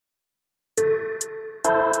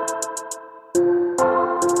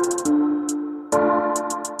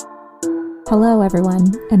Hello,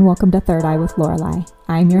 everyone, and welcome to Third Eye with Lorelei.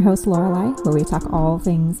 I'm your host, Lorelei, where we talk all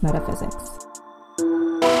things metaphysics.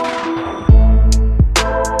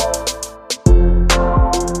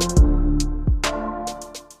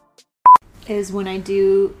 Is when I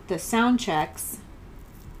do the sound checks.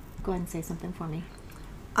 Go ahead and say something for me.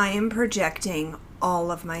 I am projecting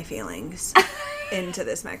all of my feelings into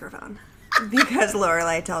this microphone because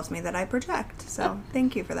Lorelei tells me that I project. So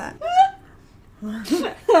thank you for that.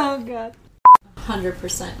 Oh, God.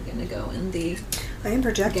 100% gonna go in the I am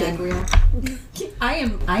projecting. gag reel. I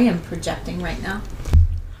am projecting right now.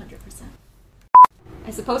 100%. I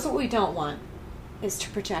suppose what we don't want is to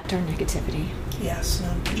project our negativity. Yes,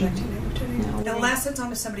 no projecting negativity. No, Unless it's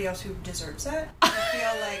onto somebody else who deserves it. I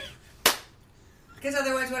feel like... Because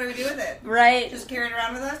otherwise, what do we do with it? Right. Just carry it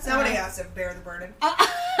around with us? Somebody has to bear the burden.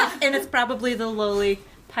 And it's probably the lowly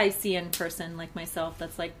Piscean person like myself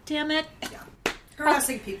that's like, damn it. Yeah.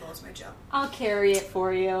 Harassing people is my job. I'll carry it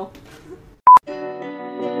for you.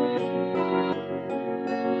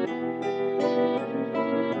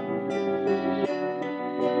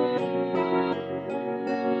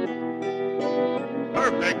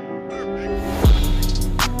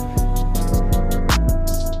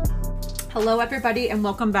 Hello, everybody, and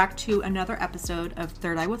welcome back to another episode of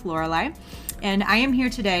Third Eye with Lorelei. And I am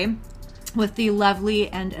here today with the lovely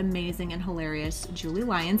and amazing and hilarious Julie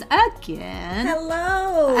Lyons again.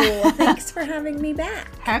 Hello. Thanks for having me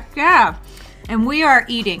back. Heck yeah. And we are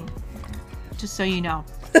eating, just so you know.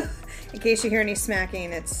 In case you hear any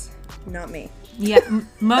smacking, it's not me. Yeah,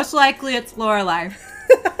 most likely it's Lorelei.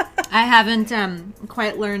 I haven't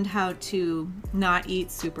quite learned how to not eat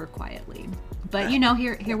super quietly. But, you know,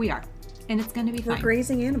 here we are. And it's going to be We're fine.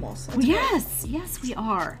 grazing animals. Yes, we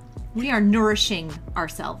are. We are nourishing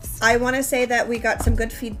ourselves. I want to say that we got some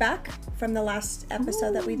good feedback from the last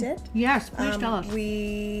episode that we did. Yes, please tell us.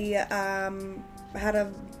 We had a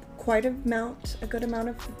good amount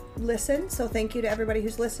of listen. So thank you to everybody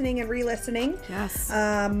who's listening and re-listening. Yes.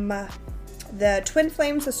 The twin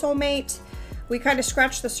flames, the soulmate, we kind of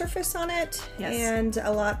scratched the surface on it. Yes. And a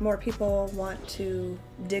lot more people want to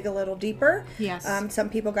dig a little deeper. Yes. Some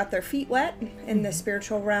people got their feet wet in the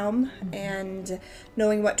spiritual realm and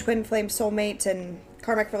knowing what twin flame, soulmate, and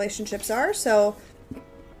karmic relationships are. So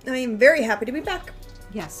I am very happy to be back.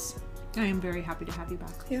 Yes. I am very happy to have you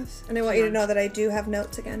back. Yes. And I want you to know that I do have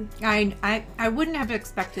notes again. I wouldn't have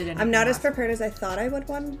expected anything I'm not as less. prepared as I thought I would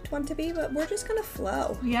want to be, but we're just going to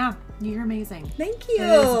flow. Yeah, you're amazing. Thank you.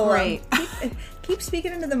 It is great. Keep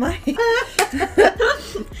speaking into the mic.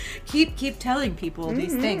 keep telling people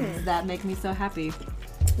these things that make me so happy.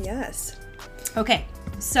 Yes. Okay,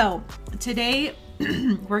 so today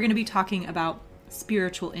we're going to be talking about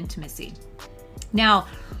spiritual intimacy. Now,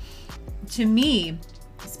 to me,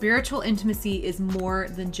 spiritual intimacy is more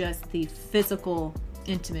than just the physical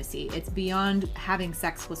intimacy. It's beyond having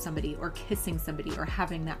sex with somebody or kissing somebody or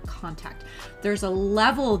having that contact. There's a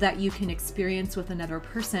level that you can experience with another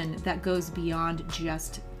person that goes beyond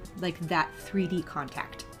just like that 3D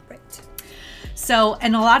contact. Right. So,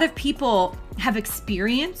 and a lot of people have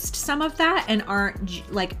experienced some of that and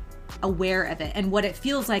aren't like aware of it. And what it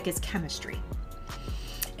feels like is chemistry.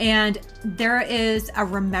 And there is a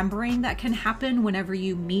remembering that can happen whenever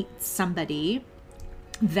you meet somebody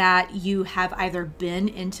that you have either been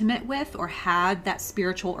intimate with or had that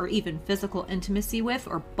spiritual or even physical intimacy with,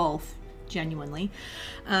 or both, genuinely.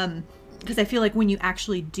 Because I feel like when you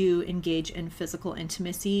actually do engage in physical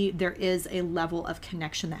intimacy, there is a level of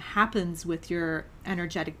connection that happens with your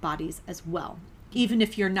energetic bodies as well, even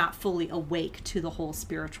if you're not fully awake to the whole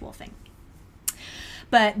spiritual thing.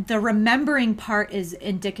 But the remembering part is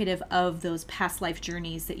indicative of those past life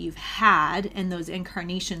journeys that you've had and those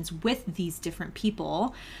incarnations with these different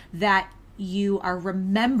people, that you are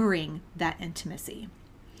remembering that intimacy.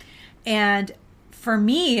 And for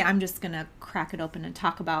me, I'm just going to crack it open and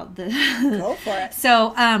talk about the... Go for it.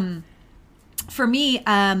 So, for me,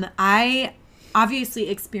 I obviously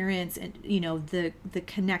experience, the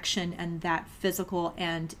connection and that physical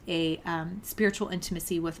and a spiritual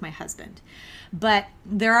intimacy with my husband. But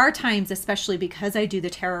there are times, especially because I do the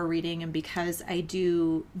tarot reading and because I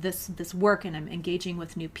do this work and I'm engaging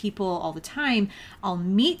with new people all the time, I'll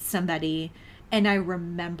meet somebody and I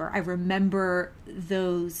remember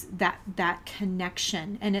that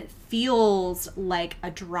connection, and it feels like a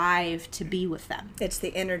drive to be with them. It's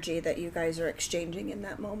the energy that you guys are exchanging in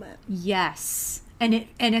that moment. Yes. And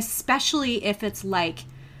especially if it's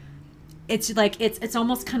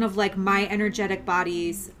almost kind of like my energetic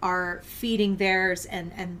bodies are feeding theirs,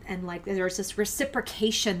 and like there's this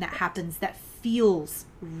reciprocation that happens that feels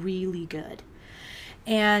really good.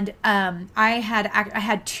 And I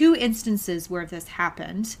had 2 instances where this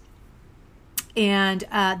happened. And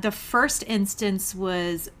the first instance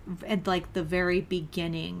was at like the very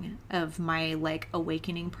beginning of my like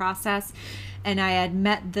awakening process. And I had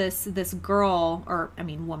met this girl, or I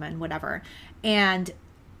mean woman, whatever. And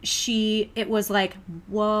it was like,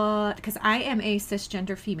 what? Because I am a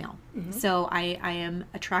cisgender female. Mm-hmm. So I am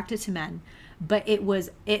attracted to men. But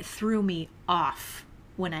it threw me off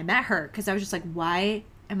when I met her. Because I was just like, why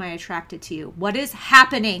am I attracted to you? What is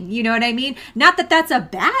happening? You know what I mean? Not that that's a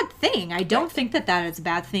bad thing. I don't think that is a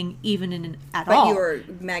bad thing even at all.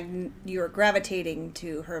 But you were gravitating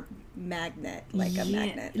to her magnet, like a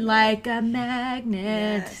magnet. Like a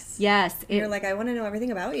magnet. Yes. You're like, I want to know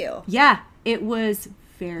everything about you. Yeah. It was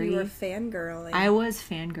very... You were fangirling. I was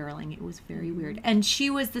fangirling. It was very weird. And she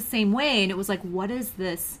was the same way. And it was like, what is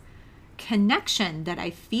this connection that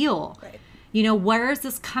I feel? Right. You know, where is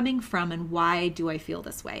this coming from and why do I feel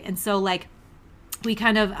this way? And so like we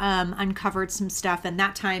kind of uncovered some stuff in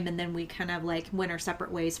that time, and then we kind of like went our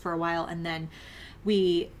separate ways for a while. And then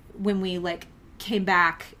when we like came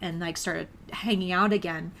back and like started hanging out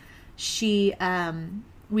again,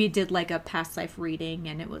 we did like a past life reading,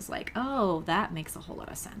 and it was like, oh, that makes a whole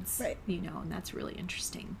lot of sense. Right. You know, and that's really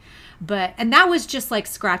interesting. And that was just like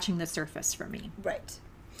scratching the surface for me. Right.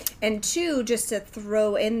 And 2, just to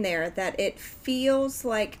throw in there, that it feels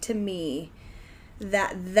like to me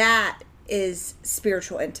that is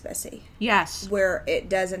spiritual intimacy. Yes. Where it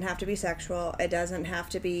doesn't have to be sexual. It doesn't have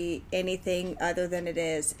to be anything other than it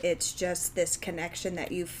is. It's just this connection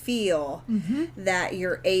that you feel that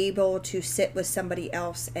you're able to sit with somebody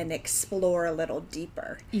else and explore a little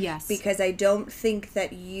deeper. Yes. Because I don't think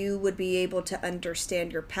that you would be able to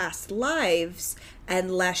understand your past lives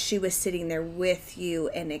unless she was sitting there with you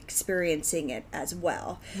and experiencing it as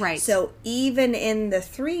well. Right. So even in the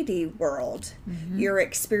 3D world, you're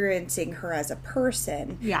experiencing her as a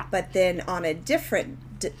person. Yeah. But then on a different,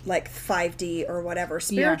 like 5D or whatever,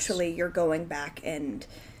 spiritually, you're going back and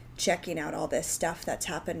checking out all this stuff that's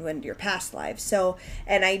happened in your past lives. So,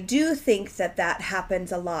 and I do think that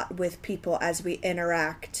happens a lot with people as we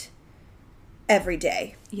interact every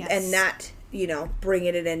day. Yes. And not, you know,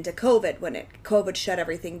 bringing it into COVID. When COVID shut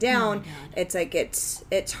everything down, it's like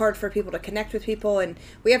it's hard for people to connect with people, and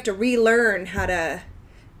we have to relearn how to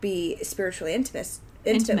be spiritually intimate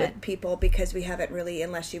with people, because we haven't really,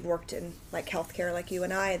 unless you've worked in like healthcare like you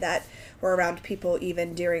and I, that were around people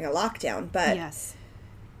even during a lockdown. But yes.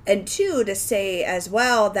 And 2, to say as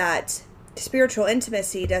well that spiritual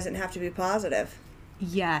intimacy doesn't have to be positive.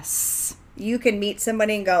 Yes. You can meet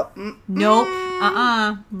somebody and go, nope,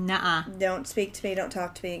 nuh-uh. Don't speak to me, don't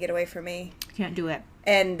talk to me, get away from me. Can't do it.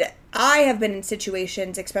 And I have been in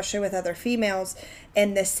situations, especially with other females,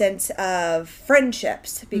 in the sense of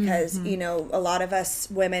friendships, because, you know, a lot of us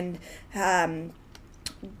women,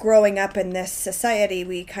 growing up in this society,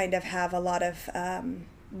 we kind of have a lot of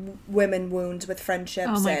women wounds with friendships.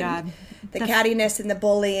 Oh my and God. The cattiness and the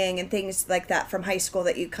bullying and things like that from high school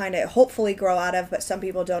that you kind of hopefully grow out of, but some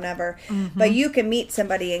people don't ever. But you can meet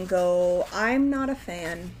somebody and go, I'm not a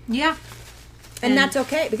fan. Yeah. And that's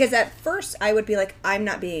okay, because at first I would be like, I'm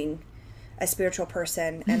not being a spiritual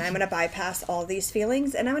person, and I'm going to bypass all these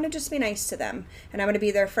feelings, and I'm going to just be nice to them, and I'm going to be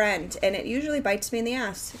their friend. And it usually bites me in the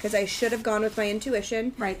ass, because I should have gone with my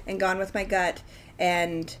intuition, right, and gone with my gut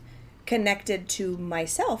and connected to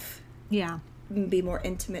myself. Yeah. Be more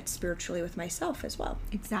intimate spiritually with myself as well.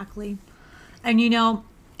 Exactly. And you know,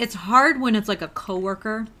 it's hard when it's like a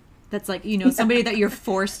coworker that's like, you know, somebody that you're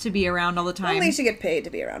forced to be around all the time. Well, at least you get paid to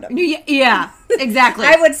be around them. Yeah, exactly.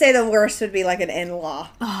 I would say the worst would be like an in-law.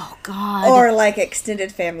 Oh, God. Or like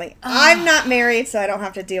extended family. I'm not married, so I don't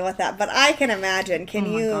have to deal with that. But I can imagine.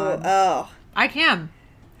 Can you? God. Oh. I can.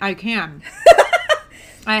 I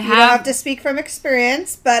You don't have to speak from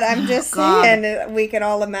experience, but I'm just saying we can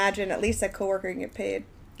all imagine at least a coworker can get paid.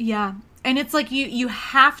 Yeah. And it's like you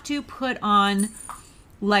have to put on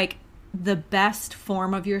like the best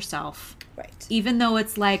form of yourself. Right. Even though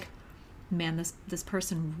it's like, man, this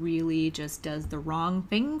person really just does the wrong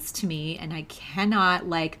things to me, and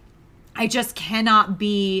I just cannot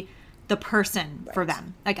be the person for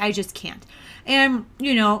them. Like, I just can't. And,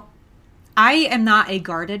 you know, I am not a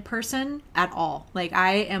guarded person at all. Like,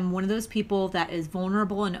 I am one of those people that is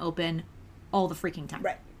vulnerable and open all the freaking time.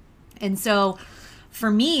 Right. And so for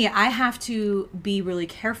me, I have to be really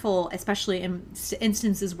careful, especially in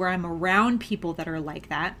instances where I'm around people that are like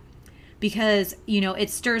that, because, you know, it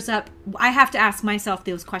stirs up. I have to ask myself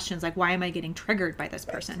those questions, like, why am I getting triggered by this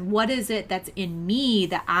person? What is it that's in me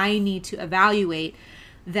that I need to evaluate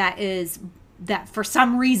that for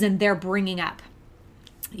some reason they're bringing up?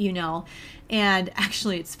 you know. And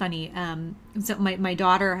actually it's funny, so my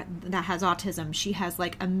daughter that has autism, she has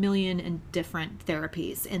like a million and different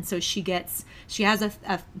therapies, and so she has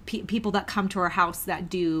people that come to her house that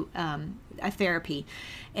do a therapy,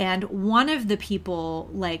 and one of the people,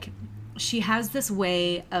 like, she has this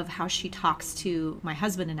way of how she talks to my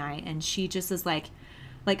husband and I, and she just is like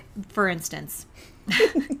for instance,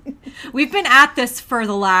 we've been at this for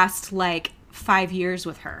the last like 5 years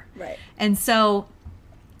with her. Right. And so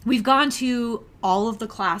we've gone to all of the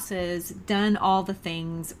classes, done all the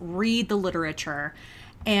things, read the literature.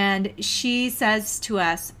 And she says to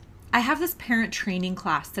us, I have this parent training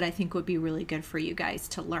class that I think would be really good for you guys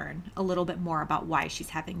to learn a little bit more about why she's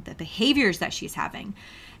having the behaviors that she's having.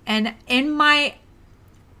 And I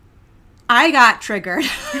got triggered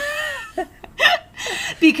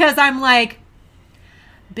because I'm like,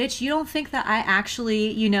 bitch, you don't think that I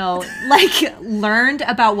actually, like learned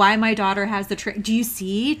about why my daughter has the trick? Do you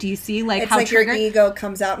see like it's how like triggered? Your ego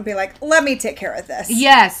comes out and be like, let me take care of this.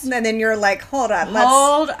 Yes. And then you're like, hold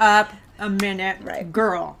up a minute, right,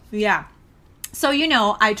 girl. Yeah. So,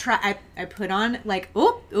 I put on like,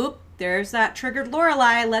 oop, there's that triggered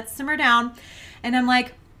Lorelei. Let's simmer down. And I'm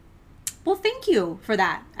like, well, thank you for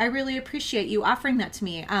that. I really appreciate you offering that to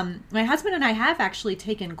me. My husband and I have actually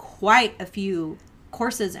taken quite a few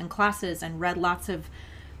courses and classes and read lots of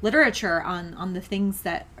literature on the things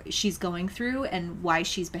that she's going through and why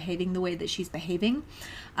she's behaving the way that she's behaving.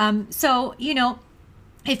 So,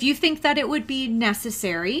 if you think that it would be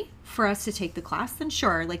necessary for us to take the class, then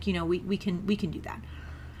sure, like, we can do that.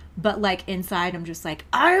 But like inside, I'm just like,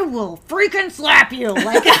 I will freaking slap you.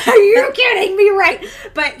 Like, are you kidding me? Right.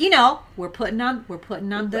 But we're putting on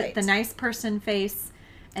right, the nice person face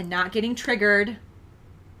and not getting triggered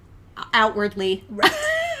outwardly. Right.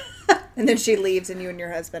 And then she leaves and you and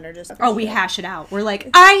your husband are just... we hash it out. We're like,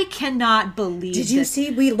 I cannot believe Did you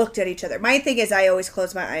see? We looked at each other. My thing is I always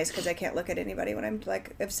close my eyes because I can't look at anybody when I'm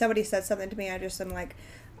like, if somebody says something to me, I'm like,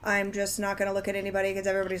 I'm just not going to look at anybody because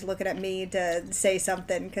everybody's looking at me to say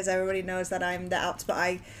something because everybody knows that I'm the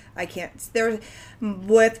outspoken. I can't.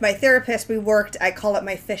 With my therapist, I call it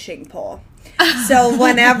my fishing pole. So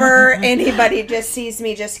whenever anybody just sees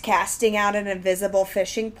me just casting out an invisible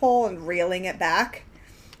fishing pole and reeling it back,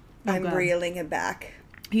 I'm reeling it back.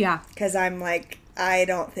 Yeah. Because I'm like, I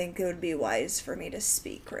don't think it would be wise for me to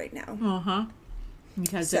speak right now. Uh-huh.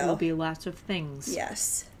 Because it will be lots of things.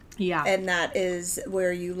 Yes. Yeah. And that is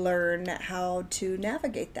where you learn how to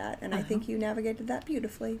navigate that. And I think you navigated that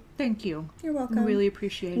beautifully. Thank you. You're welcome. I really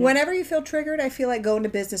appreciate it. Whenever you feel triggered, I feel like go into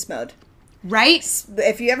business mode. Right?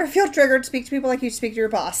 If you ever feel triggered, speak to people like you speak to your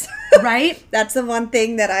boss. Right? That's the one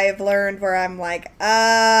thing that I have learned where I'm like,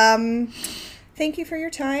 thank you for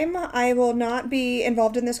your time. I will not be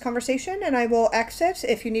involved in this conversation and I will exit.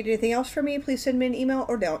 If you need anything else from me, please send me an email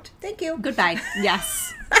or don't. Thank you. Goodbye.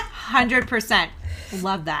 Yes. 100%.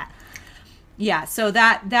 Love that. Yeah. So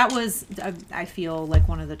that was, I feel like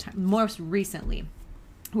one of the most recently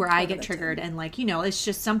where I get triggered and like, it's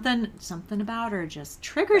just something about her just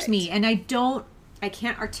triggers me and I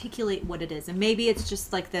can't articulate what it is. And maybe it's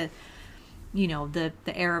just like the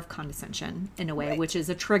air of condescension in a way, which is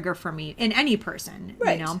a trigger for me in any person,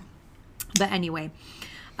 but anyway,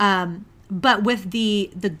 but with the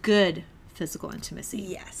good physical intimacy.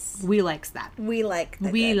 Yes. We likes that. We like the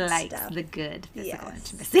good physical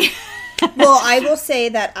intimacy. Well, I will say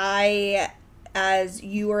that as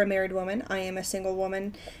you are a married woman, I am a single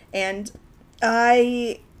woman, and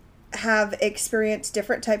I have experienced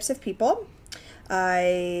different types of people.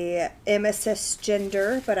 I am a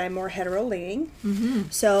cisgender, but I'm more hetero-leaning. Mm-hmm.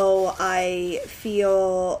 So I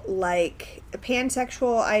feel like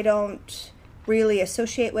pansexual I don't really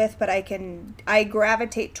associate with, but I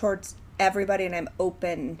gravitate towards everybody and I'm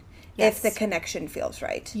open if the connection feels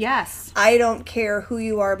right. Yes. I don't care who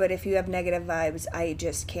you are, but if you have negative vibes, I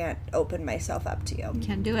just can't open myself up to you.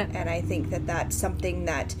 Can't do it. And I think that that's something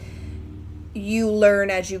that you learn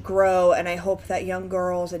as you grow, and I hope that young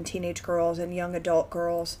girls and teenage girls and young adult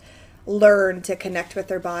girls learn to connect with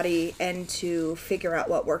their body and to figure out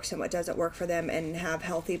what works and what doesn't work for them and have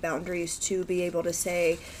healthy boundaries to be able to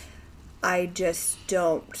say, I just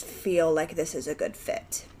don't feel like this is a good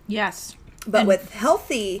fit. Yes. But with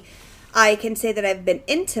healthy, I can say that I've been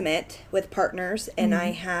intimate with partners and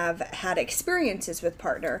I have had experiences with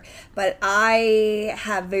partner, but I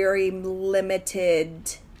have very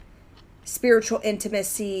limited spiritual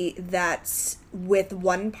intimacy that's with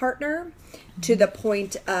one partner to the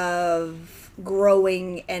point of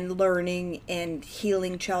growing and learning and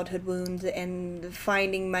healing childhood wounds and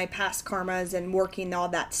finding my past karmas and working all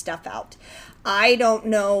that stuff out. I don't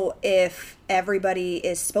know if everybody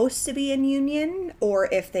is supposed to be in union or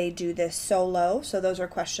if they do this solo. So those are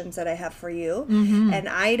questions that I have for you. And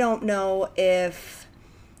I don't know if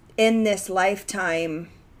in this lifetime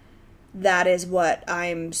that is what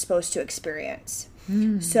I'm supposed to experience.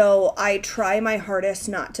 So I try my hardest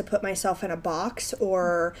not to put myself in a box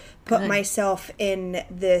or put myself in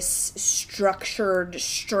this structured,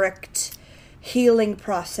 strict healing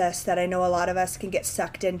process that I know a lot of us can get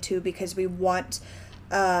sucked into because we want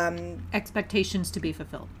expectations to be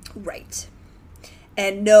fulfilled. Right.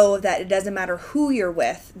 And know that it doesn't matter who you're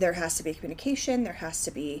with, there has to be communication, there has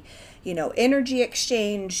to be, energy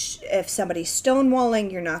exchange. If somebody's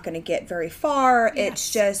stonewalling, you're not going to get very far.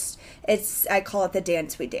 Yes. I call it the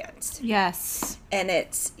dance we dance. Yes. And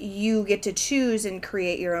it's, you get to choose and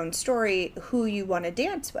create your own story, who you want to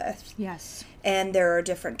dance with. Yes. And there are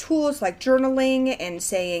different tools like journaling and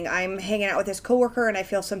saying, I'm hanging out with this coworker and I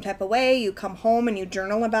feel some type of way. You come home and you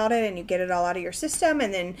journal about it and you get it all out of your system.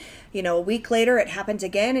 And then, a week later it happens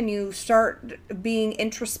again and you start being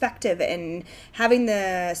introspective and having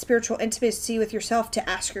the spiritual intimacy with yourself to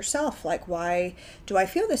ask yourself, like, why do I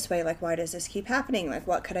feel this way? Like, why does this keep happening? Like,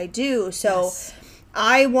 what could I do? So Yes.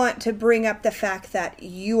 I want to bring up the fact that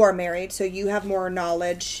you are married, so you have more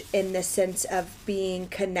knowledge in the sense of being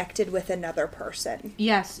connected with another person.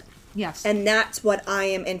 Yes. Yes. And that's what I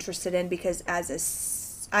am interested in because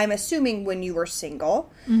I'm assuming when you were single,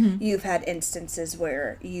 you've had instances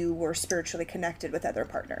where you were spiritually connected with other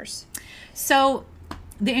partners. So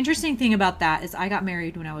the interesting thing about that is I got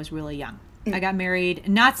married when I was really young. I got married,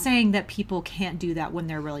 not saying that people can't do that when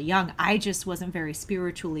they're really young. I just wasn't very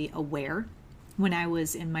spiritually aware when I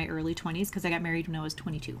was in my early 20s because I got married when I was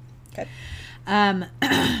 22. Okay.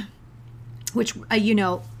 Which,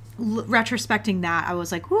 retrospecting that, I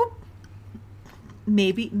was like, whoop,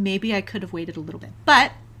 maybe I could have waited a little bit.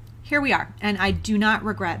 But here we are. And I do not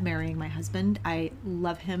regret marrying my husband. I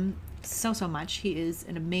love him so much. He is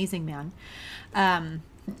an amazing man.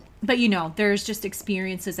 But, there's just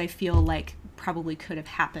experiences I feel like probably could have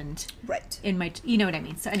happened Right. in my, you know what I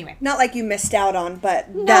mean? So anyway. Not like you missed out on,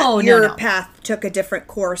 but No. your path took a different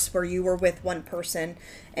course where you were with one person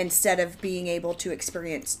instead of being able to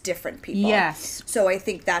experience different people. Yes. So I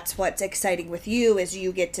think that's what's exciting with you is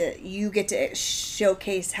you get to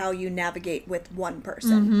showcase how you navigate with one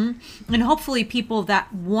person. And hopefully people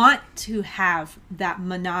that want to have that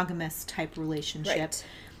monogamous type relationship Right.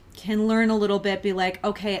 can learn a little bit, be like,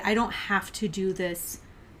 okay, I don't have to do this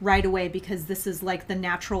right away because this is like the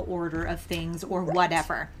natural order of things or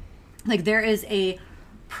whatever. Like there is a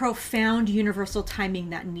profound universal timing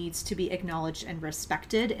that needs to be acknowledged and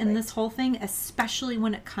respected in this whole thing, especially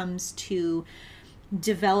when it comes to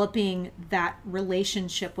developing that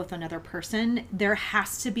relationship with another person. There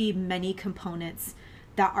has to be many components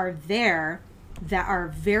that are there that are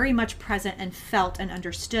very much present and felt and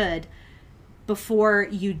understood before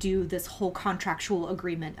you do this whole contractual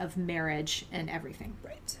agreement of marriage and everything.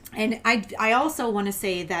 Right. And I also want to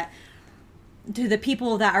say that to the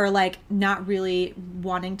people that are like not really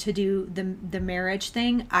wanting to do the marriage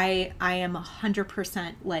thing, I am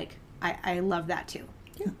 100% like, I love that too.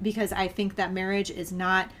 Yeah. Because I think that marriage is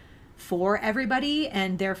not for everybody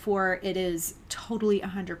and therefore it is totally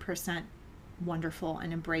 100% wonderful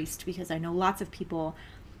and embraced because I know lots of people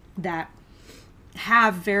that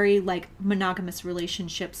have very like monogamous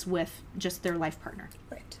relationships with just their life partner.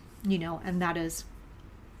 Right. And that is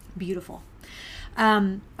beautiful.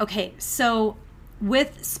 Okay, so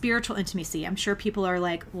with spiritual intimacy, I'm sure people are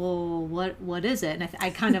like, well, what is it? And I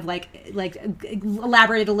kind of like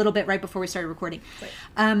elaborated a little bit right before we started recording.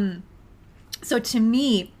 Right. So to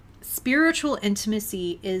me, spiritual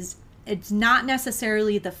intimacy it's not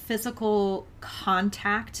necessarily the physical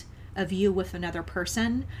contact of you with another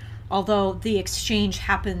person, although the exchange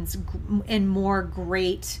happens in more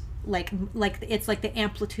great, like it's like the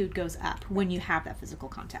amplitude goes up when you have that physical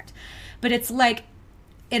contact. But it is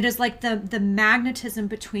like the magnetism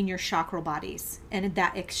between your chakra bodies and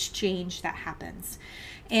that exchange that happens.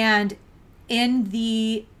 And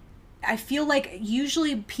I feel like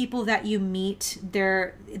usually people that you meet,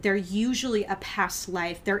 they're usually a past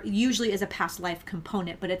life. There usually is a past life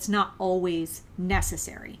component, but it's not always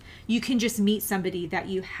necessary. You can just meet somebody that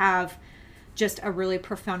you have just a really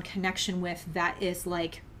profound connection with that is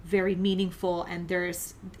like very meaningful, and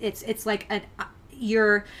it's like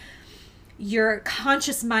your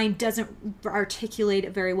conscious mind doesn't articulate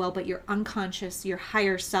it very well, but your unconscious, your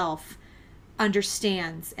higher self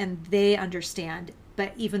understands and they understand,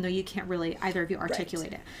 but even though you can't really either of you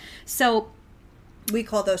articulate it. So we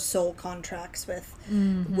call those soul contracts with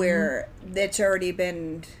where it's already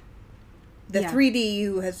been the 3D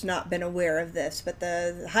you has not been aware of this, but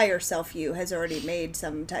the higher self you has already made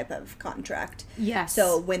some type of contract. Yes.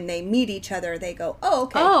 So when they meet each other, they go, "Oh,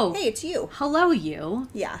 okay. Oh, hey, it's you. Hello, you.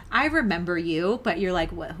 Yeah. I remember you," but you're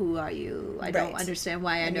like, "What? Who are you? I don't understand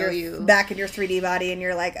why I know you." Back in your 3D body, and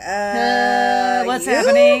you're like, what's you?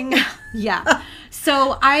 happening?" Yeah.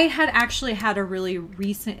 So I had actually had a really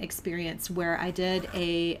recent experience where I did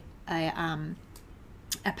a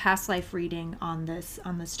past life reading on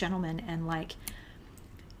this gentleman, and like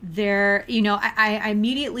there, I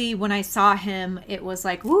immediately, when I saw him, it was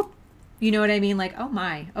like, whoop, you know what I mean? Like, oh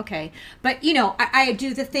my, okay. But I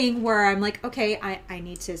do the thing where I'm like, okay, I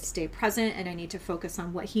need to stay present and I need to focus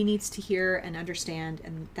on what he needs to hear and understand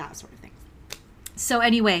and that sort of thing. So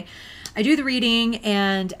anyway, I do the reading,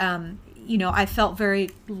 and I felt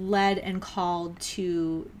very led and called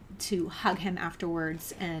to hug him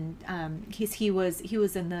afterwards, and he was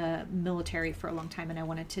in the military for a long time, and I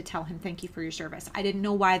wanted to tell him thank you for your service. I didn't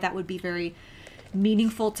know why that would be very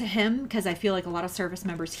meaningful to him, because I feel like a lot of service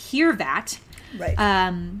members hear that, right?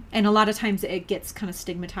 And a lot of times it gets kind of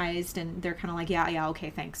stigmatized, and they're kind of like, yeah,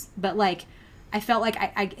 okay, thanks. But like, I felt like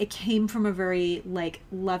it came from a very like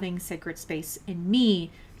loving, sacred space in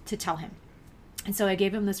me to tell him, and so I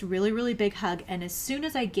gave him this really, really big hug. And as soon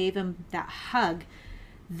as I gave him that hug,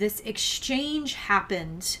 this exchange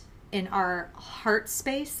happened in our heart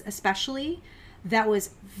space, especially.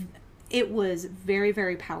 It was very,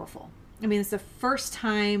 very powerful. I mean, it's the first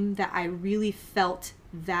time that I really felt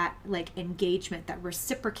that like engagement, that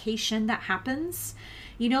reciprocation that happens,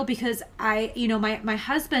 because my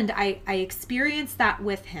husband, I experienced that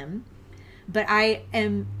with him, but I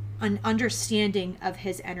am an understanding of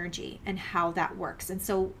his energy and how that works. And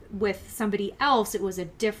so with somebody else, it was a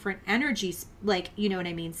different energy, like, you know what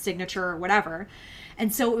I mean, signature or whatever.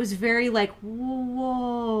 And so it was very like,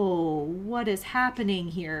 whoa, what is happening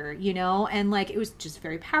here? And like, it was just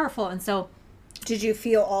very powerful. And so, did you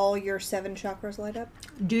feel all your 7 chakras light up?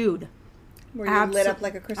 Dude. Were you lit up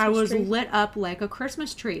like a Christmas tree? I was lit up like a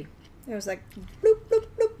Christmas tree. It was like, bloop, bloop,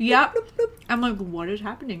 bloop. Yep. Bloop, bloop, bloop. I'm like, what is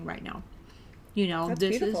happening right now? That's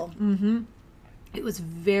this beautiful. It was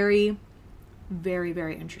very, very,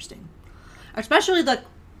 very interesting. Especially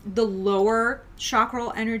the lower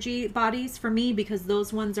chakral energy bodies for me, because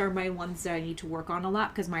those ones are my ones that I need to work on a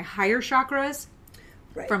lot, because my higher chakras,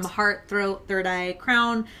 from heart, throat, third eye,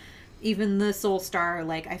 crown, even the soul star,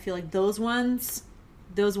 like I feel like those ones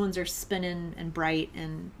are spinning and bright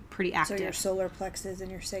and pretty active. So your solar plexus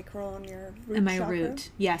and your sacral and your root and my chakra? Root,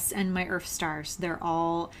 yes, and my earth stars. They're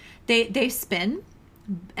all they spin,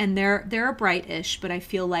 and they're a bright-ish, but I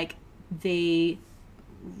feel like they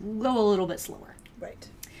go a little bit slower. Right.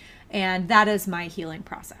 And that is my healing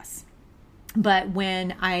process. But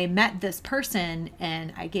when I met this person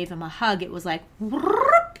and I gave him a hug, it was like,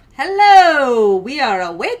 hello, we are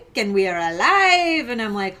awake and we are alive. And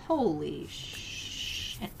I'm like, holy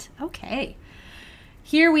shit. Okay.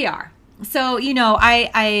 Here we are. So,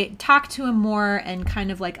 I talked to him more and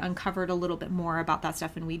kind of like uncovered a little bit more about that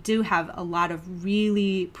stuff. And we do have a lot of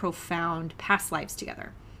really profound past lives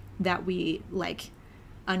together that we like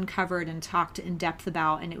uncovered and talked in depth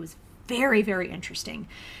about. And it was very, very interesting,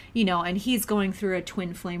 and he's going through a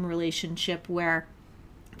twin flame relationship where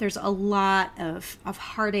there's a lot of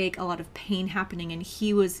heartache, a lot of pain happening, and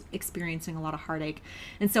he was experiencing a lot of heartache.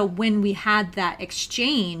 And so when we had that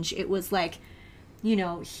exchange, it was like,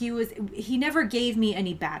 he never gave me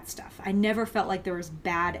any bad stuff. I never felt like there was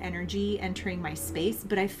bad energy entering my space,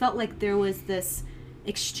 but I felt like there was this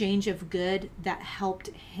exchange of good that helped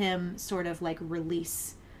him sort of like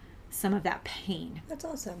release some of that pain. That's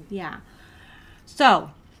awesome. Yeah.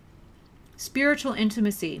 So, spiritual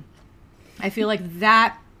intimacy. I feel like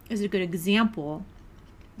that is a good example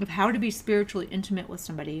of how to be spiritually intimate with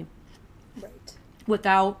somebody, right,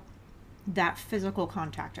 without that physical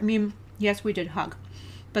contact. I mean, yes, we did hug,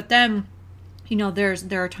 but then,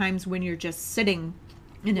 there are times when you're just sitting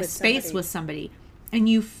in a space with somebody and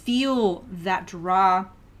you feel that draw,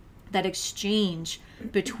 that exchange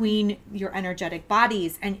between your energetic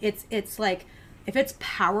bodies, and it's like, if it's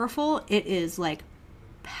powerful, it is like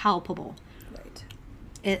palpable. Right.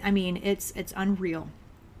 It's unreal.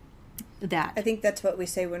 That I think that's what we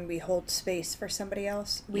say when we hold space for somebody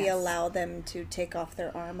else. We Yes. allow them to take off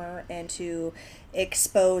their armor and to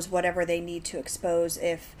expose whatever they need to expose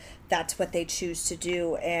if that's what they choose to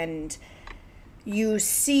do. And you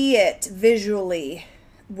see it visually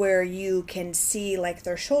where you can see like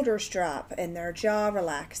their shoulders drop and their jaw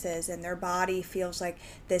relaxes and their body feels like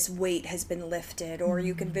this weight has been lifted, or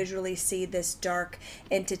you can visually see this dark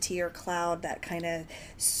entity or cloud that kind of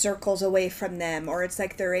circles away from them, or it's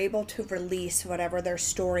like they're able to release whatever they're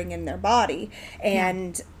storing in their body,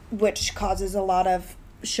 and which causes a lot of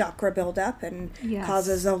chakra buildup and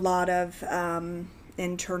causes a lot of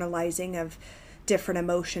internalizing of different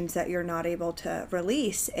emotions that you're not able to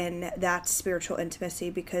release. And that's spiritual intimacy,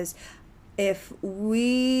 because if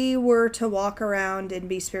we were to walk around and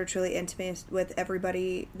be spiritually intimate with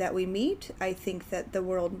everybody that we meet, I think that the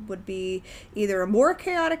world would be either a more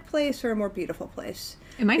chaotic place or a more beautiful place.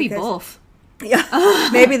 It might be both. Yeah,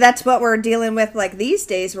 maybe that's what we're dealing with like these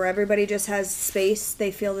days, where everybody just has space.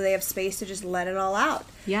 They feel that they have space to just let it all out.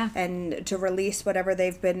 Yeah. And to release whatever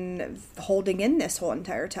they've been holding in this whole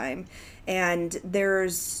entire time. And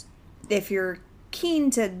if you're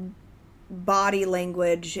keen to body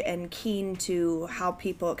language and keen to how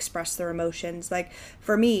people express their emotions, like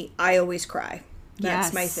for me, I always cry.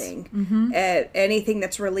 That's my thing. Mm-hmm. Anything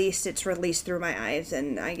that's released, it's released through my eyes,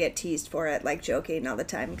 and I get teased for it, like joking all the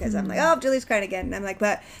time, because I'm like, oh, Julie's crying again. And I'm like,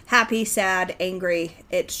 but happy, sad, angry,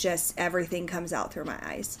 it's just everything comes out through my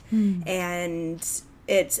eyes. And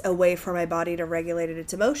it's a way for my body to regulate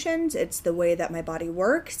its emotions. It's the way that my body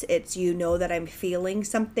works. It's, that I'm feeling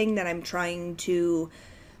something that I'm trying to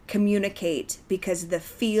communicate, because the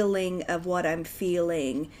feeling of what I'm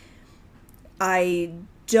feeling, I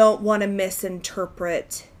don't want to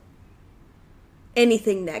misinterpret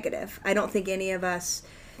anything negative. I don't think any of us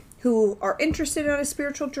who are interested on a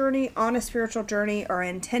spiritual journey are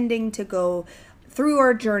intending to go through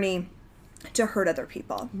our journey to hurt other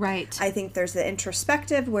people. Right. I think there's the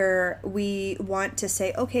introspective where we want to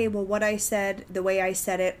say, okay, well, what I said, the way I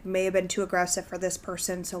said it may have been too aggressive for this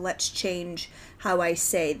person, so let's change how I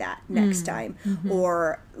say that next time.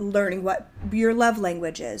 Or learning what your love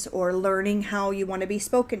language is, or learning how you want to be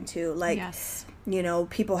spoken to. Like,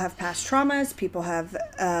 people have past traumas, people have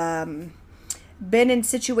been in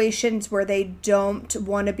situations where they don't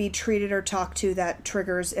want to be treated or talked to, that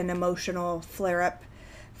triggers an emotional flare-up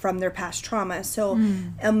from their past trauma. So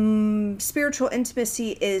spiritual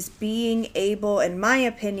intimacy is being able, in my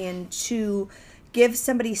opinion, to give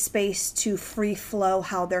somebody space to free flow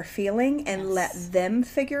how they're feeling and let them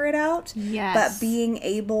figure it out. But being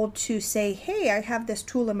able to say, hey, I have this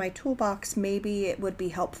tool in my toolbox. Maybe it would be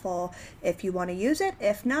helpful if you want to use it.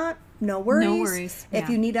 If not, no worries. No worries. If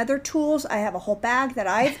you need other tools, I have a whole bag that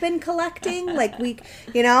I've been collecting.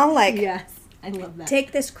 Yes. I love that.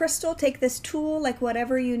 Take this crystal, take this tool, like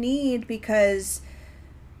whatever you need, because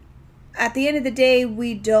at the end of the day,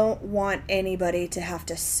 we don't want anybody to have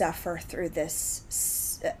to suffer through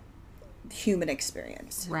this human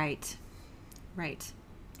experience. Right.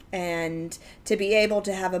 And to be able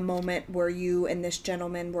to have a moment where you and this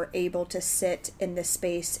gentleman were able to sit in this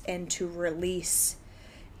space and to release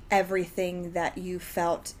everything that you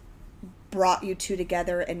felt brought you two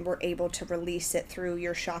together, and were able to release it through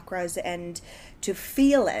your chakras and to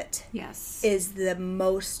feel it is the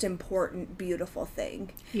most important, beautiful thing.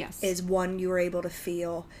 Is one, you were able to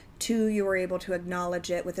feel. Two, you were able to acknowledge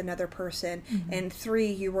it with another person. And three,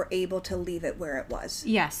 you were able to leave it where it was.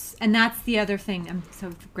 Yes. And that's the other thing. I'm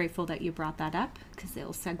so grateful that you brought that up, because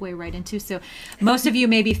it'll segue right into. So most of you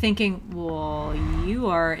may be thinking, well, you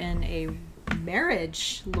are in a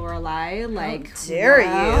marriage, Lorelai, like, how dare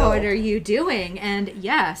you? What are you doing? And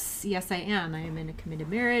yes I am in a committed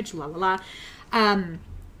marriage, the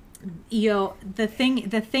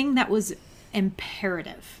thing that was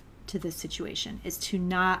imperative to this situation is to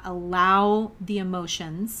not allow the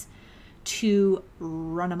emotions to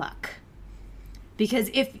run amok.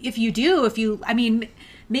 Because if you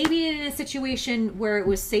maybe in a situation where it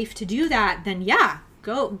was safe to do that, then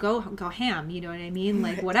go ham, you know what I mean?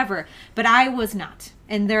 Like, whatever. But I was not.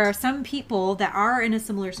 And there are some people that are in a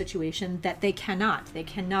similar situation that they cannot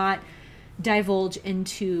divulge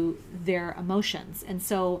into their emotions. And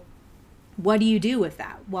so what do you do with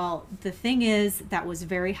that? Well, the thing is that was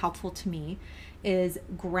very helpful to me is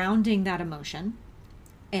grounding that emotion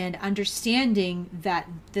and understanding that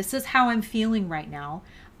this is how I'm feeling right now.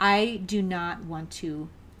 I do not want to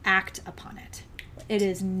act upon it. It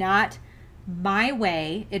is not my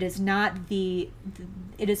way. It is not it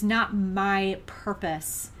is not my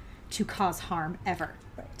purpose to cause harm ever.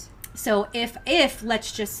 Right. So if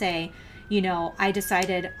let's just say, I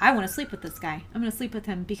decided I want to sleep with this guy. I'm going to sleep with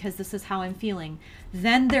him because this is how I'm feeling.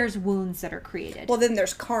 Then there's wounds that are created. Well, then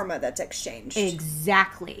there's karma that's exchanged.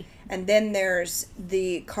 Exactly. And then there's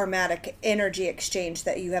the karmatic energy exchange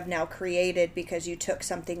that you have now created because you took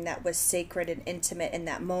something that was sacred and intimate in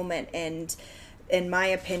that moment and in my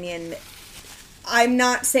opinion, I'm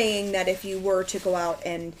not saying that if you were to go out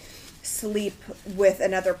and sleep with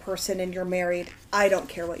another person and you're married, I don't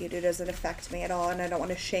care what you do. It doesn't affect me at all, and I don't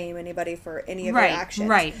want to shame anybody for any of your actions.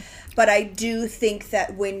 Right. But I do think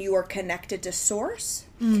that when you are connected to Source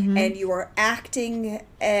and you are acting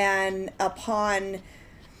upon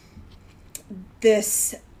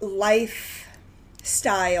this lifestyle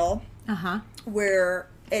where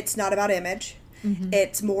it's not about image,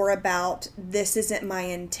 it's more about this isn't my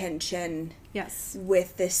intention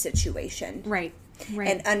with this situation. Right.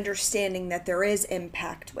 And understanding that there is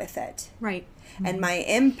impact with it. Right. And my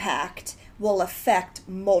impact will affect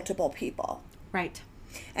multiple people. Right.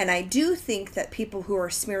 And I do think that people who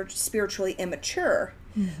are spiritually immature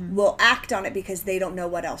will act on it because they don't know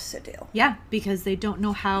what else to do. Yeah, because they don't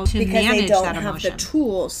know how to manage that emotion. Because they don't have the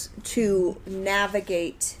tools to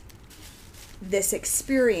navigate this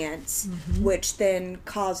experience, which then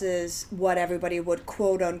causes what everybody would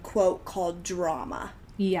quote unquote call drama.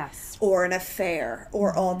 Yes. Or an affair,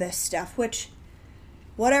 or all this stuff, which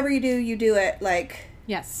whatever you do it, like...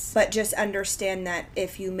 Yes. But just understand that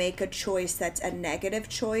if you make a choice that's a negative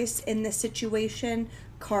choice in the situation,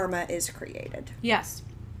 karma is created. Yes.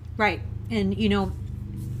 Right. And, you know,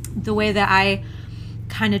 the way that I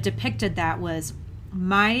kind of depicted that was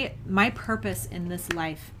my purpose in this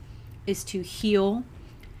life is to heal,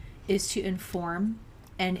 is to inform,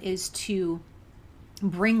 and is to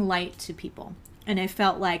bring light to people. And I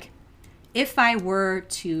felt like if I were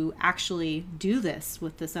to actually do this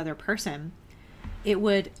with this other person, it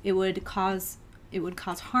would cause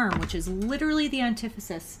harm, which is literally the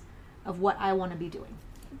antithesis of what I want to be doing.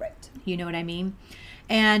 Right. You know what I mean?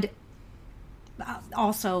 And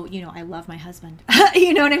also, you know, I love my husband.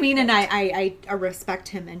 You know what I mean? And I respect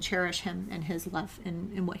him and cherish him and his love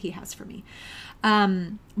and what he has for me.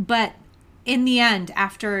 But in the end,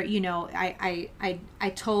 after, you know,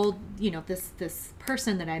 I told, you know, this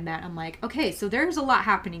person that I met, I'm like, okay, so there's a lot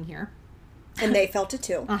happening here. And they felt it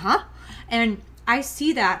too. And I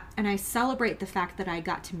see that, and I celebrate the fact that I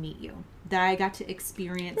got to meet you, that I got to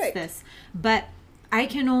experience this. But I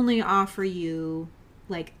can only offer you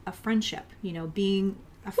like a friendship, you know, being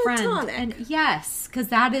a friend. And yes, because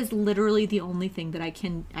that is literally the only thing that I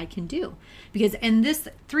can do. Because in this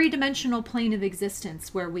 3-dimensional plane of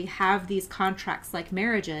existence where we have these contracts like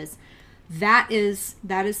marriages, that is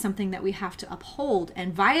something that we have to uphold,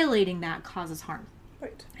 and violating that causes harm.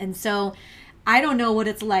 Right. And so I don't know what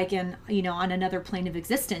it's like in, you know, on another plane of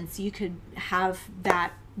existence. You could have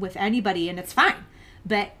that with anybody and it's fine.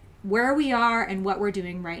 But where we are and what we're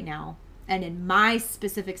doing right now, and in my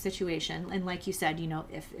specific situation, and like you said, you know,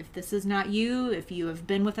 if this is not you, if you have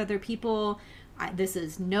been with other people, this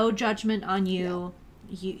is no judgment on you.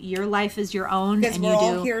 Your life is your own. Because and we're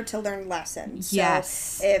all here to learn lessons.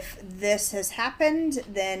 Yes. So if this has happened,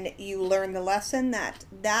 then you learn the lesson that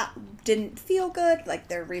didn't feel good, like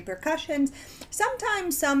there are repercussions.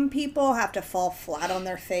 Sometimes some people have to fall flat on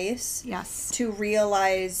their face to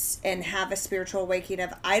realize and have a spiritual awakening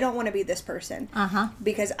of, I don't want to be this person.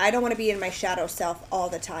 Because I don't want to be in my shadow self all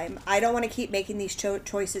the time. I don't want to keep making these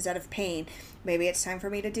choices out of pain. Maybe it's time for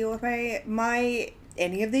me to deal with my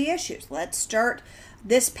any of the issues. Let's start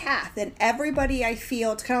this path. And everybody, I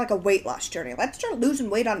feel, it's kind of like a weight loss journey. Let's start losing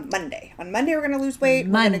weight on Monday. On Monday, we're going to lose weight.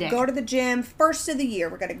 We're going to go to the gym. First of the year,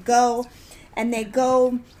 we're going to go. And they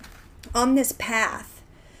go on this path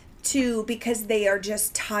because they are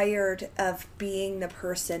just tired of being the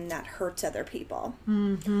person that hurts other people.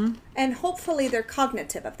 And hopefully they're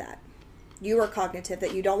cognitive of that. You are cognitive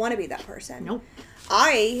that you don't want to be that person. Nope.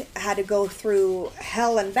 I had to go through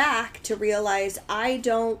hell and back to realize I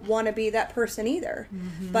don't want to be that person either.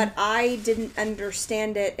 But I didn't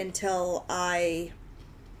understand it until I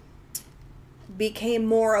became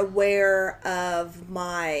more aware of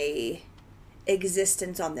my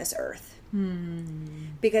existence on this earth.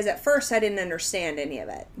 Because at first I didn't understand any of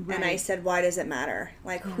it. And I said, why does it matter?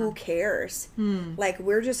 Like, who cares? Like,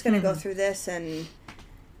 we're just going to go through this, and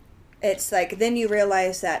it's like, then you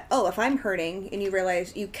realize that, oh, if I'm hurting, and you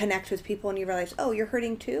realize, you connect with people and you realize, oh, you're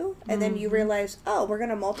hurting too? And then you realize, oh, we're going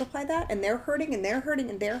to multiply that, and they're hurting, and they're hurting,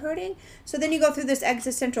 and they're hurting. So then you go through this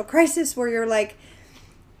existential crisis where you're like,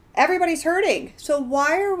 everybody's hurting. So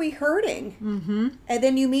why are we hurting? And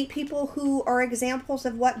then you meet people who are examples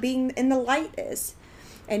of what being in the light is.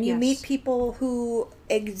 And you meet people who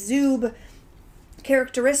exude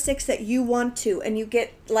characteristics that you want to, and you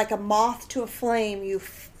get like a moth to a flame. You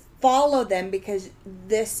follow them because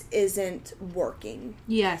this isn't working.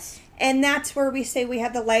 Yes. And that's where we say we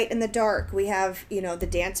have the light and the dark. We have, you know, the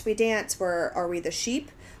dance we dance, where are we the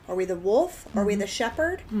sheep? Are we the wolf? Are we the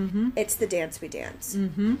shepherd? It's the dance we dance.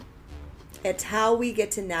 It's how we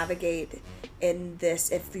get to navigate in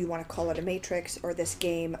this, if you want to call it a matrix or this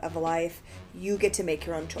game of life. You get to make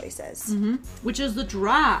your own choices. Mm-hmm. Which is the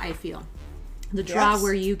draw, I feel. The draw Yes.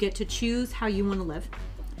 where you get to choose how you want to live.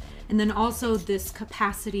 And then also this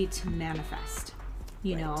capacity to manifest,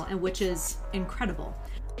 you know, and which is incredible.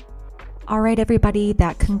 All right, everybody,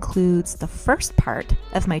 that concludes the first part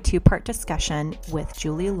of my 2-part discussion with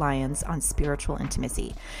Julie Lyons on spiritual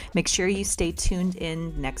intimacy. Make sure you stay tuned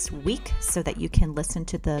in next week so that you can listen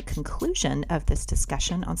to the conclusion of this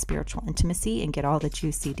discussion on spiritual intimacy and get all the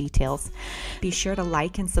juicy details. Be sure to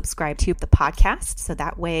like and subscribe to the podcast so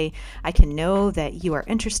that way I can know that you are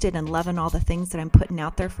interested and loving all the things that I'm putting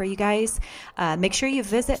out there for you guys. Make sure you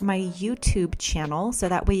visit my YouTube channel so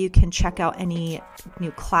that way you can check out any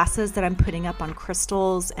new classes that I'm putting up on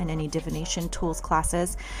crystals and any divination tools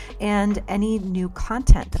classes and any new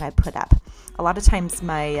content that I put up. A lot of times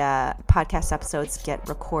my podcast episodes get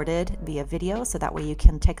recorded via video, so that way you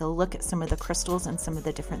can take a look at some of the crystals and some of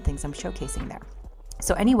the different things I'm showcasing there.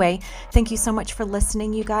 So anyway, thank you so much for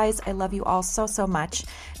listening, you guys. I love you all so, so much.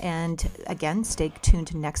 And again, stay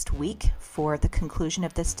tuned next week for the conclusion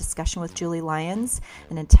of this discussion with Julie Lyons.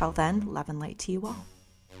 And until then, love and light to you all.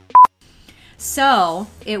 So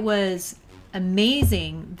it was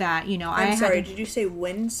amazing that, you know, I'm sorry, did you say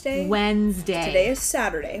Wednesday? Wednesday. Today is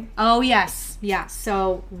Saturday. Oh, yes. Yeah.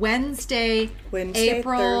 So Wednesday,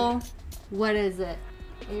 April, 3rd. what is it?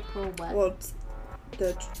 April what? Well, it's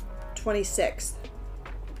the 26th.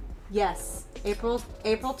 Yes. April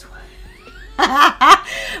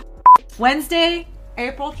Wednesday,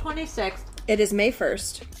 April 26th. It is May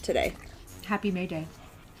 1st today. Happy May Day.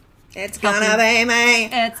 It's gonna be May.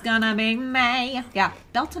 It's gonna be May. Yeah.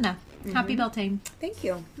 Beltana. Happy Beltane. Thank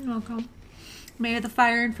you. You're welcome. May the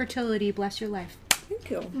fire and fertility bless your life. Thank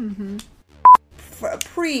you. Mm-hmm. For a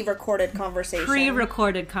pre-recorded conversation.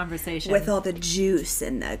 Pre-recorded conversation. With all the juice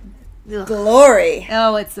and the glory.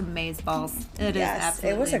 Oh, it's amazeballs. It is Yes, absolutely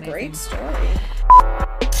it was a amazing. great story.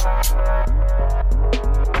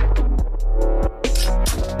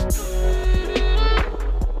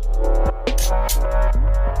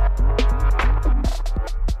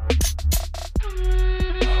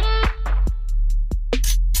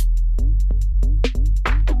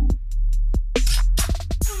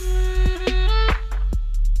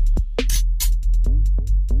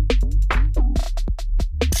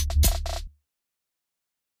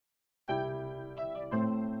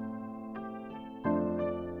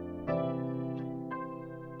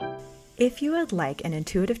 If you would like an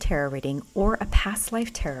intuitive tarot reading or a past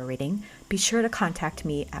life tarot reading, be sure to contact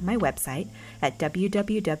me at my website at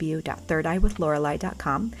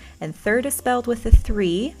www.thirdeyewithlorelei.com, and third is spelled with a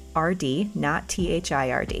 3, RD, not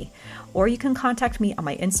THIRD. Or you can contact me on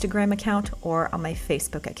my Instagram account or on my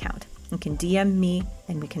Facebook account. You can DM me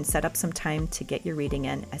and we can set up some time to get your reading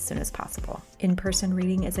in as soon as possible. In-person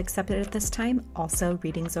reading is accepted at this time. Also,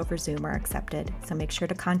 readings over Zoom are accepted. So make sure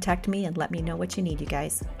to contact me and let me know what you need, you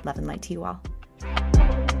guys. Love and light to you all.